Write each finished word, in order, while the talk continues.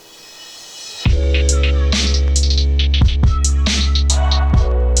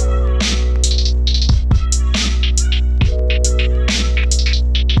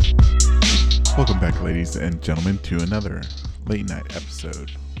ladies and gentlemen, to another late night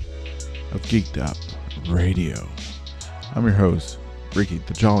episode of Geeked Up Radio. I'm your host, Ricky,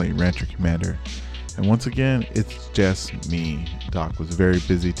 the Jolly Rancher Commander, and once again, it's just me. Doc was very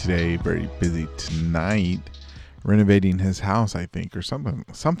busy today, very busy tonight, renovating his house, I think, or something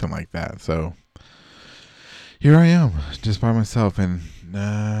like that. So here I am, just by myself, and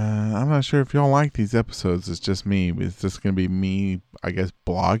I'm not sure if y'all like these episodes. It's just me. It's just going to be me, I guess,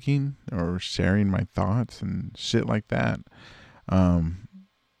 blogging or sharing my thoughts and shit like that. And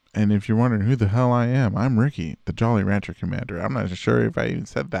if you're wondering who the hell I am, I'm Ricky, the Jolly Rancher Commander. I'm not sure if I even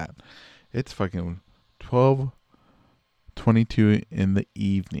said that. It's fucking 12:22 in the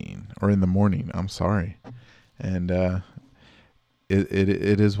evening, or in the morning. I'm sorry. And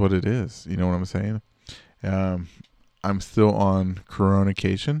it is what it is. You know what I'm saying? I'm still on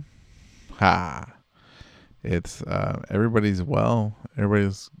Coronacation. Ha! It's everybody's well.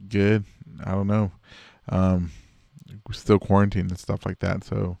 Everybody's good. I don't know. We're still quarantined and stuff like that.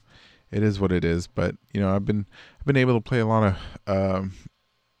 So it is what it is. But you know, I've been able to play a lot of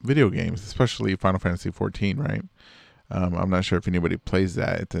video games, especially Final Fantasy 14. Right? I'm not sure if anybody plays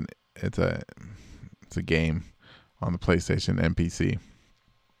that. It's a game on the PlayStation and PC.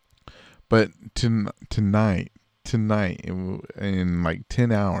 But tonight in like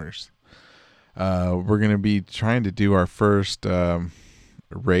 10 hours, we're going to be trying to do our first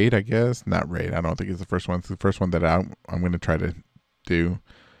raid, I guess. Not raid. I don't think it's the first one. It's the first one that I'm going to try to do.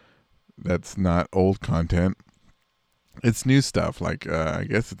 That's not old content. It's new stuff. Like, I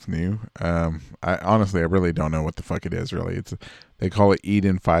guess it's new. I really don't know what the fuck it is, really. They call it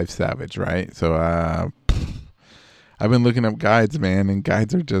Eden 5 Savage, right? So, I've been looking up guides, man, and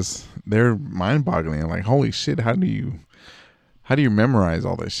guides are they're mind-boggling. I'm like, holy shit, how do you memorize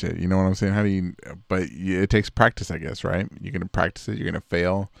all this shit? You know what I'm saying? But it takes practice, I guess, right? You're going to practice it. You're going to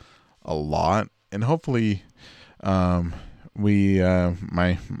fail a lot. And hopefully, my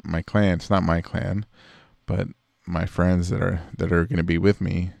clan, it's not my clan, but my friends that are going to be with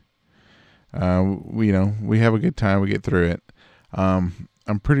me, we have a good time. We get through it. I'm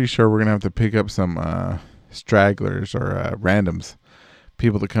pretty sure we're going to have to pick up some, stragglers or randoms,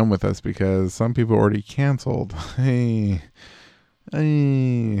 people to come with us, because some people already canceled. Hey,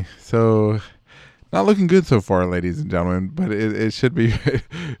 so not looking good so far, ladies and gentlemen. But it should be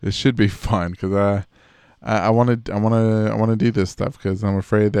it should be fun, because I want to do this stuff, because I'm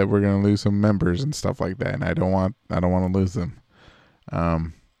afraid that we're gonna lose some members and stuff like that, and I don't want to lose them.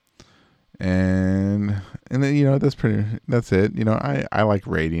 And then, you know, that's it. You know, I like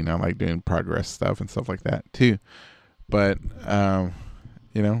raiding. I like doing progress stuff and stuff like that too. But,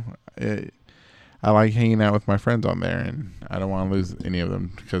 you know, I like hanging out with my friends on there, and I don't want to lose any of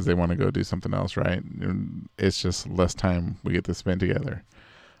them because they want to go do something else, right? It's just less time we get to spend together.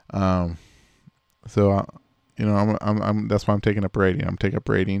 So, you know, I'm that's why I'm taking up raiding. I'm taking up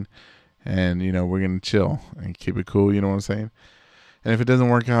raiding, and, you know, we're going to chill and keep it cool. You know what I'm saying? And if it doesn't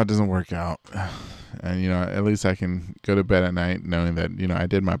work out, it doesn't work out. And, you know, at least I can go to bed at night knowing that, you know, I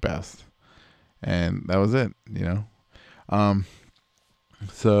did my best. And that was it, you know.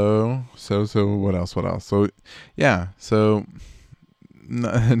 So what else? So, yeah. So,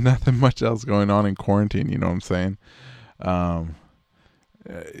 nothing much else going on in quarantine, you know what I'm saying?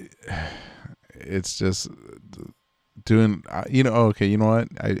 It's just doing, you know, okay, you know what?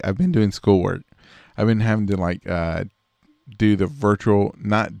 I've been doing schoolwork. I've been having to, like, not do the virtual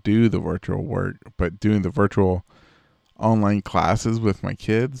work, but doing the virtual online classes with my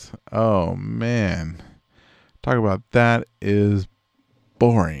kids. Oh man, talk about that is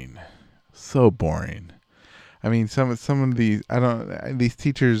boring. So boring. I mean, some of these, these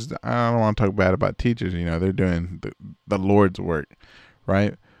teachers, I don't want to talk bad about teachers. You know, they're doing the Lord's work,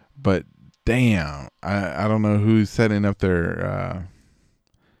 right? But damn, I don't know who's setting up their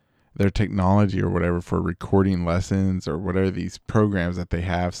technology or whatever for recording lessons, or whatever these programs that they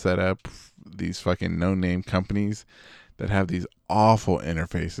have set up, these fucking no-name companies that have these awful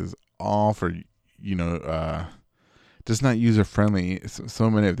interfaces, all for, you know, just not user-friendly.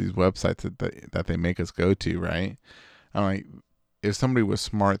 So many of these websites that they make us go to, right? I'm like, if somebody was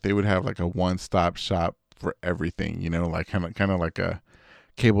smart, they would have like a one-stop shop for everything, you know, like kind of like a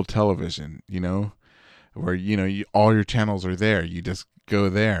cable television, you know, where, you know, all your channels are there. You just go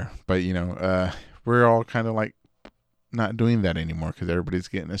there. But, you know, we're all kind of like not doing that anymore, because everybody's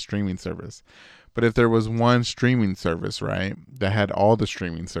getting a streaming service. But if there was one streaming service, right, that had all the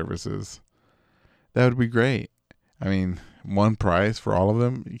streaming services, that would be great. I mean, one price for all of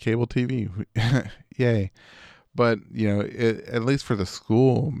them, cable TV. Yay. But, you know, at least for the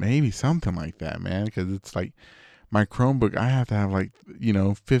school, maybe something like that, man, because it's like, my Chromebook, I have to have like,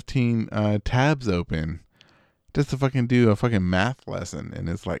 15 tabs open just to fucking do a fucking math lesson. And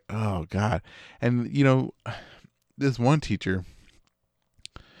it's like, oh God. And, this one teacher,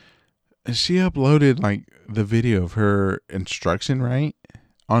 she uploaded like the video of her instruction, right,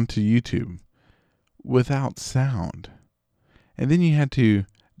 onto YouTube without sound. And then you had to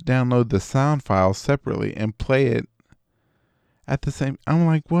download the sound file separately and play it at the same. I'm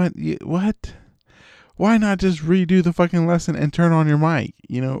like, what? What? Why not just redo the fucking lesson and turn on your mic?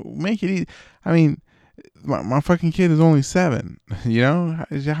 Make it easy. I mean, my fucking kid is only 7.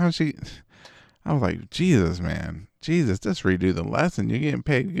 How she? I was like, Jesus, man. Jesus, just redo the lesson. You're getting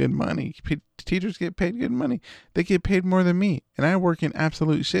paid good money. Teachers get paid good money. They get paid more than me. And I work in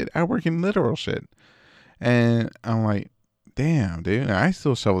absolute shit. I work in literal shit. And I'm like, damn, dude. I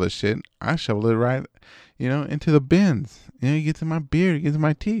still shovel this shit. I shovel it right, into the bins. It gets in my beard. It gets in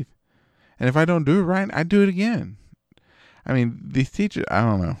my teeth. And if I don't do it right, I do it again. I mean, these teachers, I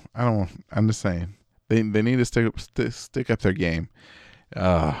don't know. I'm just saying. They need to stick up their game.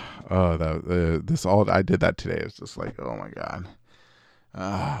 This all I did that today. It's just like, oh my God.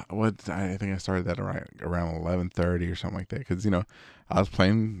 I think I started that around 11:30 or something like that. Because I was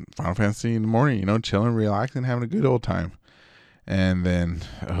playing Final Fantasy in the morning. Chilling, relaxing, having a good old time. And then,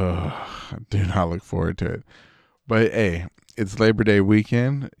 do not look forward to it. But hey, it's Labor Day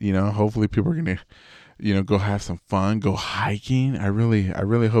weekend. Hopefully people are gonna, go have some fun, go hiking. I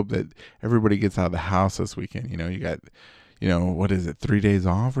really hope that everybody gets out of the house this weekend. You got, what is it, 3 days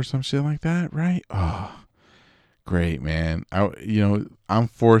off or some shit like that, right? Oh, great, man. I'm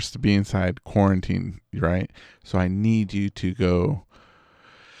forced to be inside quarantine, right? So I need you to go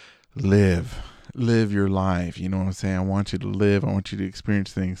live your life. You know what I'm saying? I want you to live. I want you to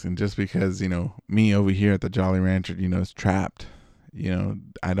experience things. And just because, me over here at the Jolly Rancher, is trapped,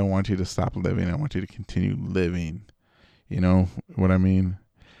 I don't want you to stop living. I want you to continue living. You know what I mean?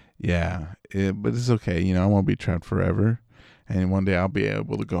 Yeah. But it's okay. I won't be trapped forever. And one day I'll be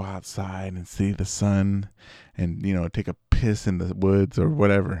able to go outside and see the sun and, take a piss in the woods or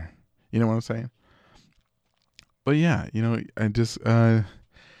whatever. You know what I'm saying? But yeah, I just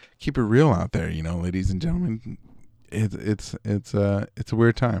keep it real out there, ladies and gentlemen. It's a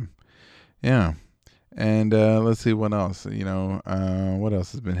weird time. Yeah. And let's see what else. What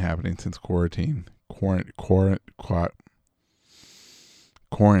else has been happening since quarantine?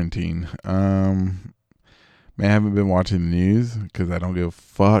 Quarantine. Man, I haven't been watching the news because I don't give a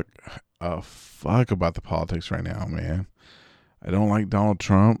fuck about the politics right now, man. I don't like Donald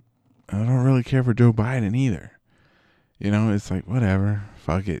Trump. I don't really care for Joe Biden either. It's like, whatever.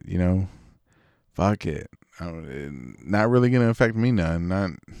 Fuck it, Fuck it. Not really going to affect me none.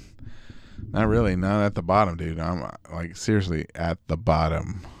 Not really. Not at the bottom, dude. I'm like, seriously, at the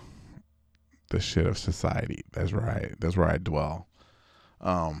bottom. The shit of society. That's right. That's where I dwell.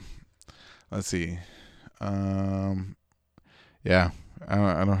 Let's see. Yeah, I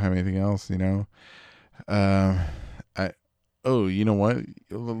don't have anything else, you know what?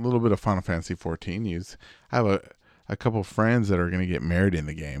 A little bit of Final Fantasy 14 news. I have a couple friends that are going to get married in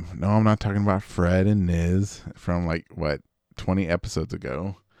the game. No, I'm not talking about Fred and Niz from 20 episodes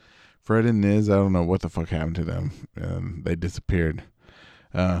ago. Fred and Niz, I don't know what the fuck happened to them. They disappeared.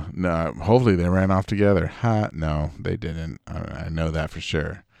 No, hopefully they ran off together. No, they didn't. I know that for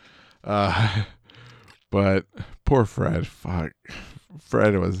sure. But poor Fred. Fuck.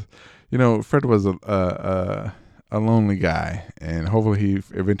 Fred was a lonely guy, and hopefully he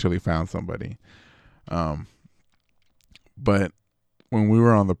eventually found somebody. But when we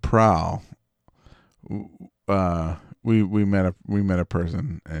were on the prowl, we met a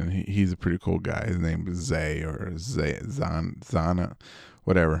person, and he's a pretty cool guy. His name is Zay or Zana,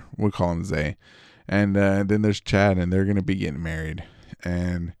 whatever. We'll call him Zay. And then there's Chad, and they're gonna be getting married,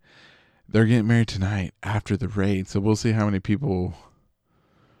 and they're getting married tonight after the raid. So we'll see how many people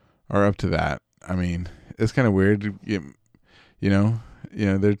are up to that. I mean, it's kind of weird to get,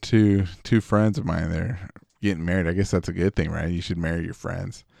 they're two friends of mine. They're getting married. I guess that's a good thing, right? You should marry your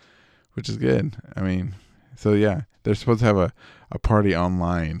friends, which is good. I mean, so yeah, they're supposed to have a party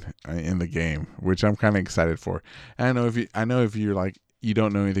online in the game, which I'm kind of excited for. And I know if you're like, you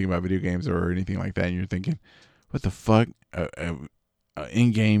don't know anything about video games or anything like that, and you're thinking, what the fuck?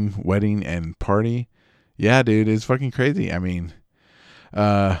 In-game wedding and party? Yeah, dude, it's fucking crazy. I mean,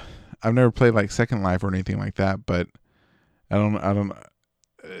 I've never played like Second Life or anything like that, but I don't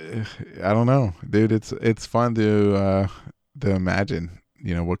know, dude. It's fun to imagine,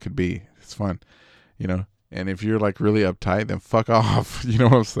 what could be. It's fun, and if you're like really uptight, then fuck off. You know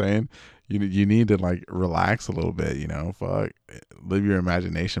what I'm saying? You need to like relax a little bit, fuck, live your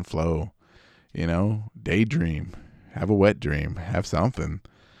imagination flow, daydream. have a wet dream, have something.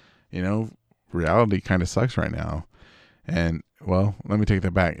 You know, reality kind of sucks right now. And, well, let me take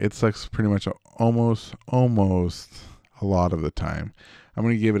that back. It sucks pretty much almost a lot of the time. I'm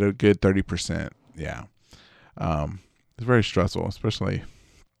going to give it a good 30%. Yeah. It's very stressful, especially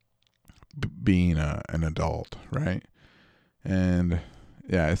being an adult, right? And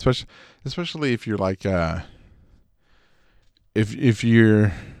yeah, especially if you're like, if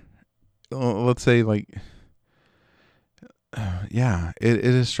you're, let's say like, yeah, it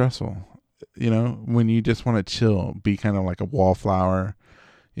is stressful. You know, when you just want to chill, be kind of like a wallflower.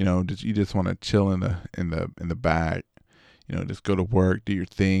 You know, you just want to chill in the back. You know, just go to work, do your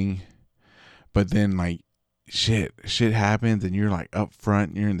thing. But then like shit happens, and you're like up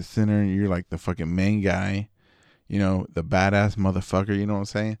front, you're in the center, and you're like the fucking main guy. You know, the badass motherfucker. You know what I'm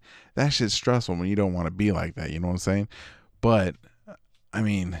saying? That shit's stressful when you don't want to be like that. You know what I'm saying? But I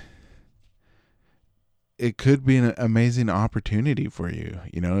mean, it could be an amazing opportunity for you,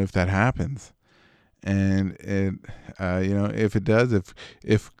 you know, if that happens. And it, you know, if it does,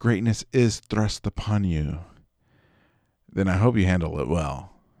 if greatness is thrust upon you, then I hope you handle it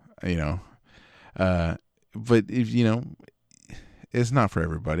well, you know. But if, you know, it's not for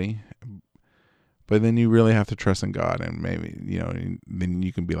everybody, but then you really have to trust in God, and maybe, you know, then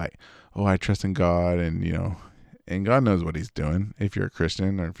you can be like, oh, I trust in God, and, you know, and God knows what he's doing. If you're a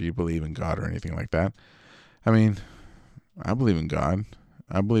Christian, or if you believe in God or anything like that. I mean, I believe in God.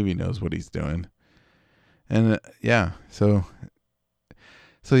 I believe he knows what he's doing. And yeah, so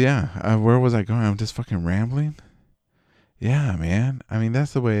yeah, where was I going? I'm just fucking rambling. Yeah, man. I mean,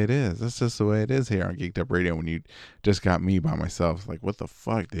 that's the way it is. That's just the way it is here on Geeked Up Radio when you just got me by myself. It's like, what the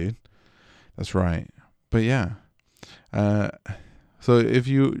fuck, dude? That's right. But yeah. So if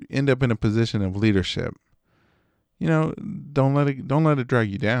you end up in a position of leadership, you know, don't let it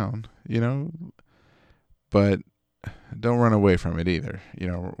drag you down, you know, but don't run away from it either. You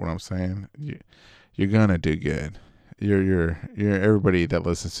know what I'm saying? You're gonna do good. You're everybody that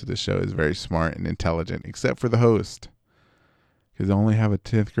listens to the show is very smart and intelligent, except for the host, because they only have a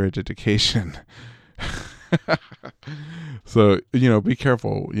 10th grade education. So, you know, be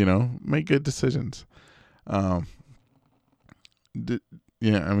careful. You know, make good decisions.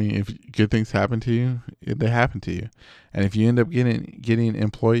 Yeah, I mean, if good things happen to you, they happen to you. And if you end up getting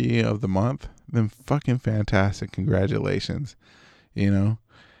employee of the month, then fucking fantastic. Congratulations. You know,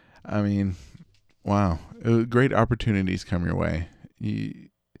 I mean, wow. Great opportunities come your way.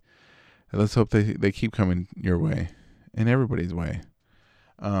 Let's hope they keep coming your way, in everybody's way.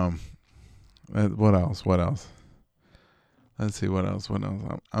 What else? Let's see, what else?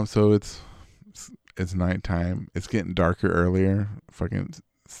 So it's nighttime. It's getting darker earlier. Fucking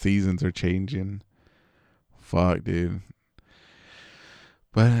seasons are changing. Fuck, dude.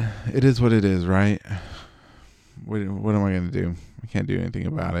 But it is what it is, right? What am I going to do? I can't do anything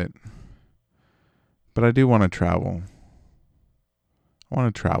about it. But I do want to travel. I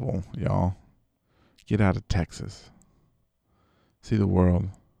want to travel, y'all. Get out of Texas. See the world.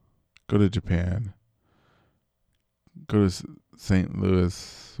 Go to Japan. Go to St.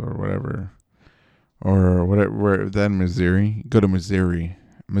 Louis or whatever. Or whatever, where is that in Missouri? Go to Missouri,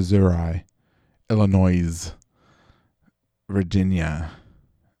 Illinois, Virginia,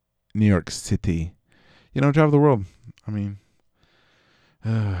 New York City. You know, travel the world. I mean,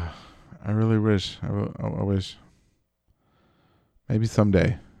 I really wish. I wish. Maybe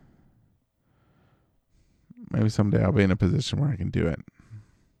someday. I'll be in a position where I can do it.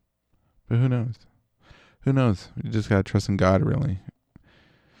 But who knows? Who knows? You just gotta trust in God, really.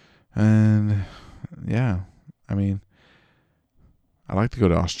 And yeah, I mean, I like to go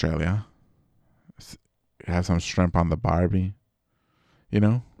to Australia. Have some shrimp on the barbie. You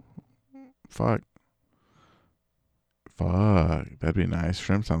know? Fuck. That'd be nice.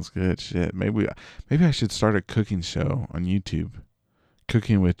 Shrimp sounds good. Shit. Maybe I should start a cooking show on YouTube.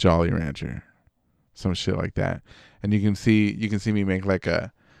 Cooking with Jolly Rancher. Some shit like that. And you can see me make like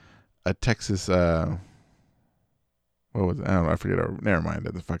a Texas what was it? I don't know, I forget. Never mind, it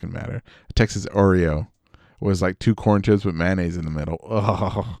doesn't fucking matter. A Texas Oreo was like 2 corn chips with mayonnaise in the middle.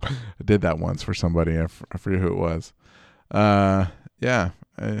 Oh, I did that once for somebody. I forget who it was. Yeah,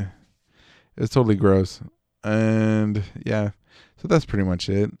 it was totally gross. And yeah, so that's pretty much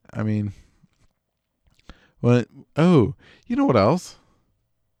it. I mean, you know what else?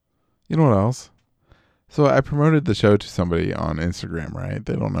 So I promoted the show to somebody on Instagram, right?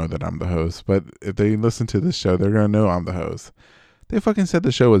 They don't know that I'm the host, but if they listen to this show, they're going to know I'm the host. They fucking said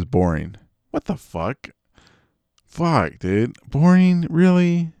the show was boring. What the fuck? Fuck, dude. Boring?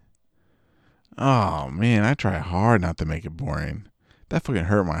 Really? Oh, man, I try hard not to make it boring. that fucking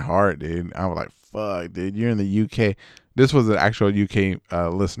hurt my heart, dude. I was like, fuck, dude, you're in the UK. This was an actual UK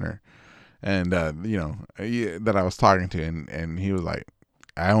listener, and that I was talking to, and he was like,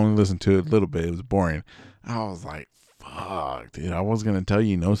 I only listened to it a little bit. It was boring. I was like, fuck, dude. I was gonna tell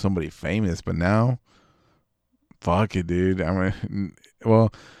you know somebody famous, but now, fuck it, dude. I mean,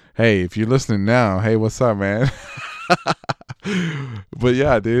 well, hey, if you're listening now, hey, what's up, man? But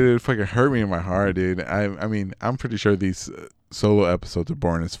yeah, dude, it fucking hurt me in my heart, dude. I mean, I'm pretty sure these solo episodes are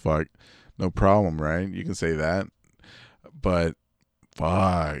boring as fuck. No problem, right? You can say that. But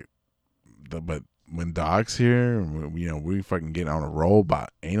fuck. But when Doc's here, we fucking get on a roll about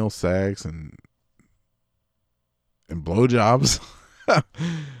anal sex and blowjobs.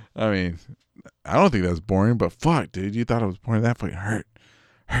 I mean, I don't think that's boring, but fuck, dude, you thought it was boring. That fucking hurt.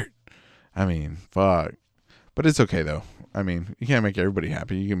 I mean, fuck. But it's okay though. I mean, you can't make everybody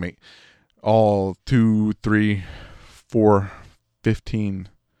happy. You can make all 2, 3, 4, 15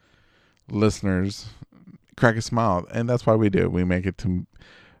 listeners crack a smile, and that's why we do it. We make it to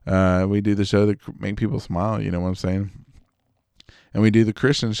we do the show to make people smile, you know what I'm saying? And we do the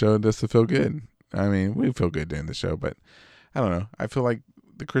Christian show just to feel good. I mean, we feel good doing the show, but I don't know. I feel like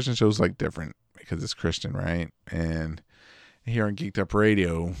the Christian show is like different because it's Christian, right? And here on Geeked Up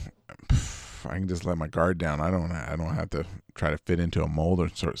Radio, I can just let my guard down. I don't have to try to fit into a mold or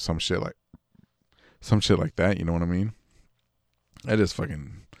some shit like that. You know what I mean? I just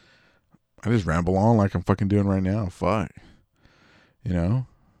ramble on like I'm fucking doing right now. Fuck, you know.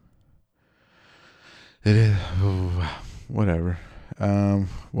 It is whatever.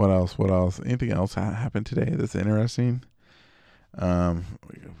 What else? Anything else happened today that's interesting? I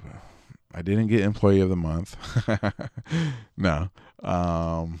didn't get Employee of the Month. No.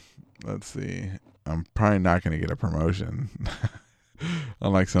 Let's see. I'm probably not going to get a promotion,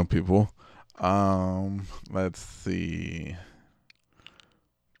 unlike some people. Let's see.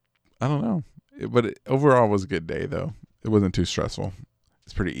 I don't know. But overall, it was a good day, though. It wasn't too stressful.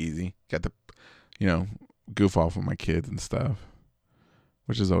 It's pretty easy. Got to, goof off with my kids and stuff,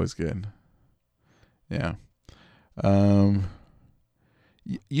 which is always good. Yeah.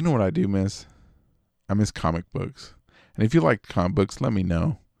 You know what I do miss? I miss comic books. And if you like comic books, let me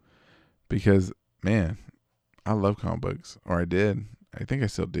know. Because, man, I love comic books. Or I did. I think I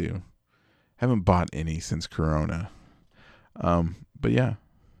still do. Haven't bought any since Corona. But yeah.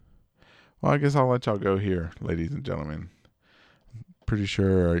 Well, I guess I'll let y'all go here, ladies and gentlemen. Pretty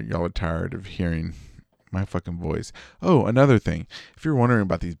sure y'all are tired of hearing my fucking voice. Oh, another thing. If you're wondering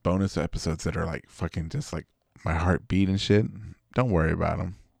about these bonus episodes that are like fucking just like my heartbeat and shit, don't worry about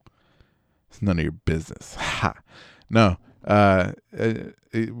them. It's none of your business. Ha. No. I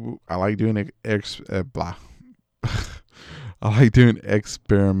like doing blah. I like doing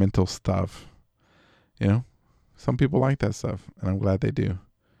experimental stuff. Some people like that stuff, and I'm glad they do.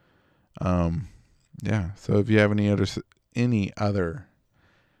 Yeah. So if you have any other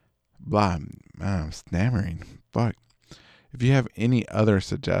blah, I'm stammering. Fuck. If you have any other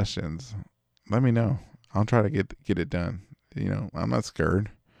suggestions, let me know. I'll try to get it done. I'm not scared.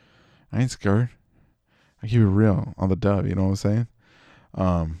 I ain't scared. I keep it real on the dub. You know what I'm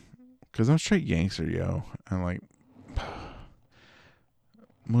saying? Cause I'm straight gangster, yo. I'm like,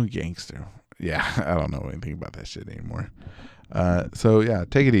 I'm a gangster. Yeah, I don't know anything about that shit anymore. So yeah,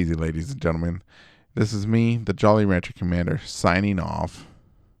 take it easy, ladies and gentlemen. This is me, the Jolly Rancher Commander, signing off.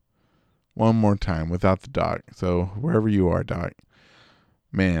 One more time without the Doc. So wherever you are, Doc,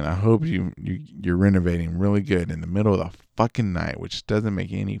 man, I hope you're renovating really good in the middle of the fucking night, which doesn't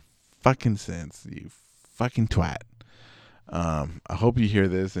make any fucking sense. You fucking twat. I hope you hear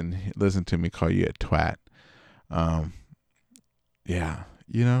this and listen to me call you a twat. Yeah,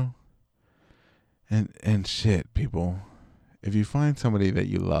 and shit, people. If you find somebody that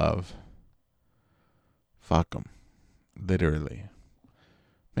you love, fuck them. Literally.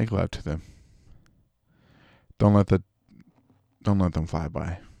 Make love to them. Don't let them fly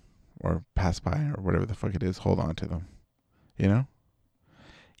by or pass by or whatever the fuck it is. Hold on to them. Yeah.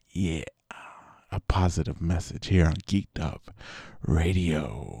 A positive message here on Geeked Up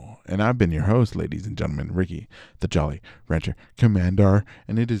Radio. And I've been your host, ladies and gentlemen, Ricky, the Jolly Rancher Commander.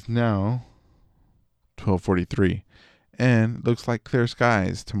 And it is now 12:43. And looks like clear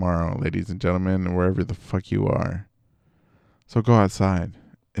skies tomorrow, ladies and gentlemen, wherever the fuck you are. So go outside.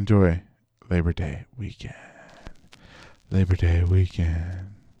 Enjoy Labor Day weekend.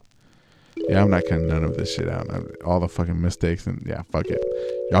 Yeah, I'm not cutting none of this shit out. All the fucking mistakes and yeah, fuck it.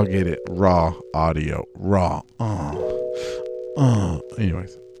 Y'all get it. Raw audio. Raw.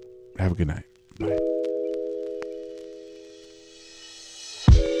 Anyways, have a good night. Bye.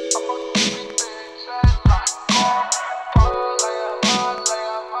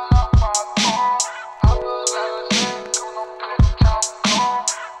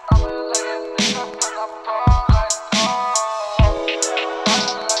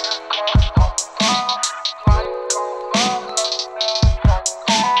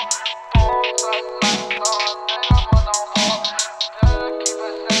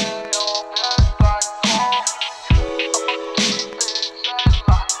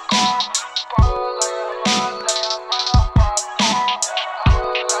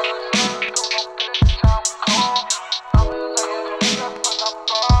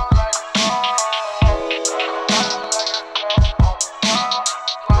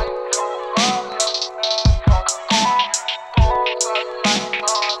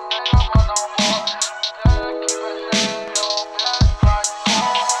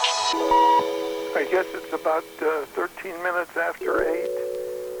 13 minutes after 8,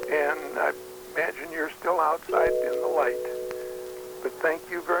 and I imagine you're still outside in the light. But thank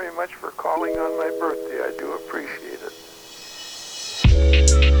you very much for calling on my birthday. I do appreciate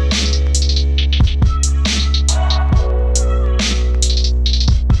it.